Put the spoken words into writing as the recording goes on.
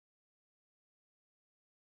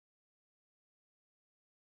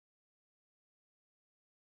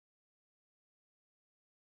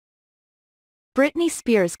Britney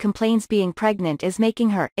Spears complains being pregnant is making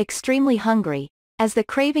her extremely hungry, as the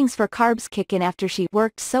cravings for carbs kick in after she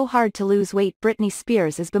worked so hard to lose weight. Britney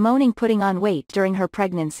Spears is bemoaning putting on weight during her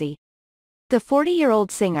pregnancy. The 40-year-old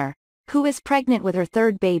singer, who is pregnant with her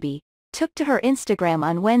third baby, took to her Instagram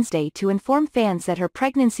on Wednesday to inform fans that her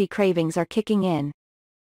pregnancy cravings are kicking in.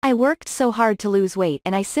 "I worked so hard to lose weight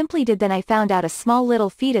and I simply did, then I found out a small little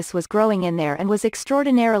fetus was growing in there and was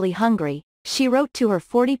extraordinarily hungry," she wrote to her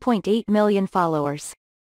 40.8 million followers.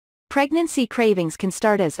 Pregnancy cravings can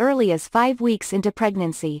start as early as 5 weeks into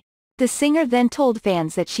pregnancy. The singer then told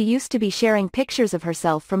fans that she used to be sharing pictures of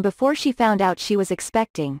herself from before she found out she was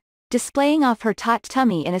expecting, displaying off her taut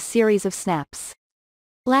tummy in a series of snaps.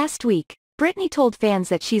 Last week, Britney told fans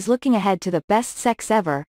that she's looking ahead to the best sex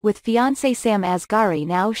ever, with fiancé Sam Asghari.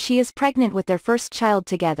 Now she is pregnant with their first child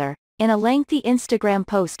together, in a lengthy Instagram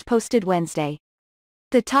post posted Wednesday.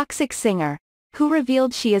 The toxic singer, who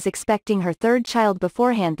revealed she is expecting her third child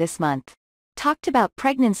beforehand this month, talked about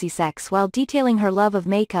pregnancy sex while detailing her love of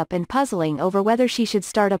makeup and puzzling over whether she should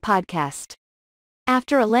start a podcast.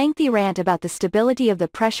 After a lengthy rant about the stability of the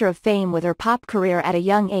pressure of fame with her pop career at a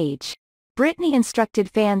young age, Britney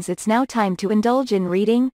instructed fans it's now time to indulge in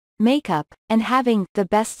reading, makeup, and having the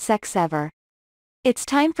best sex ever. "It's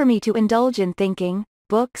time for me to indulge in thinking,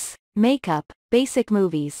 books, makeup, basic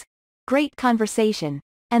movies, great conversation,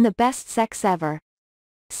 and the best sex ever.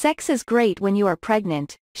 Sex is great when you are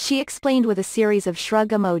pregnant," she explained with a series of shrug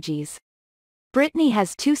emojis. Britney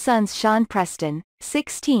has 2 sons, Sean Preston,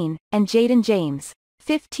 16, and Jaden James,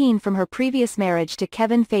 15, from her previous marriage to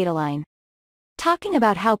Kevin Federline. Talking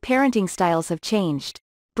about how parenting styles have changed,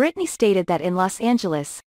 Britney stated that in Los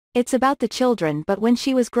Angeles, it's about the children, but when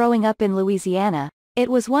she was growing up in Louisiana, it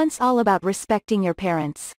was once all about respecting your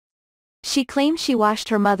parents. She claimed she washed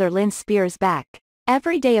her mother Lynn Spears' back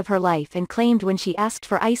every day of her life and claimed when she asked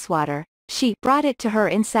for ice water, she brought it to her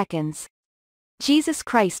in seconds. "Jesus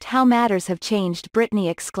Christ, how matters have changed," Britney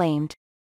exclaimed.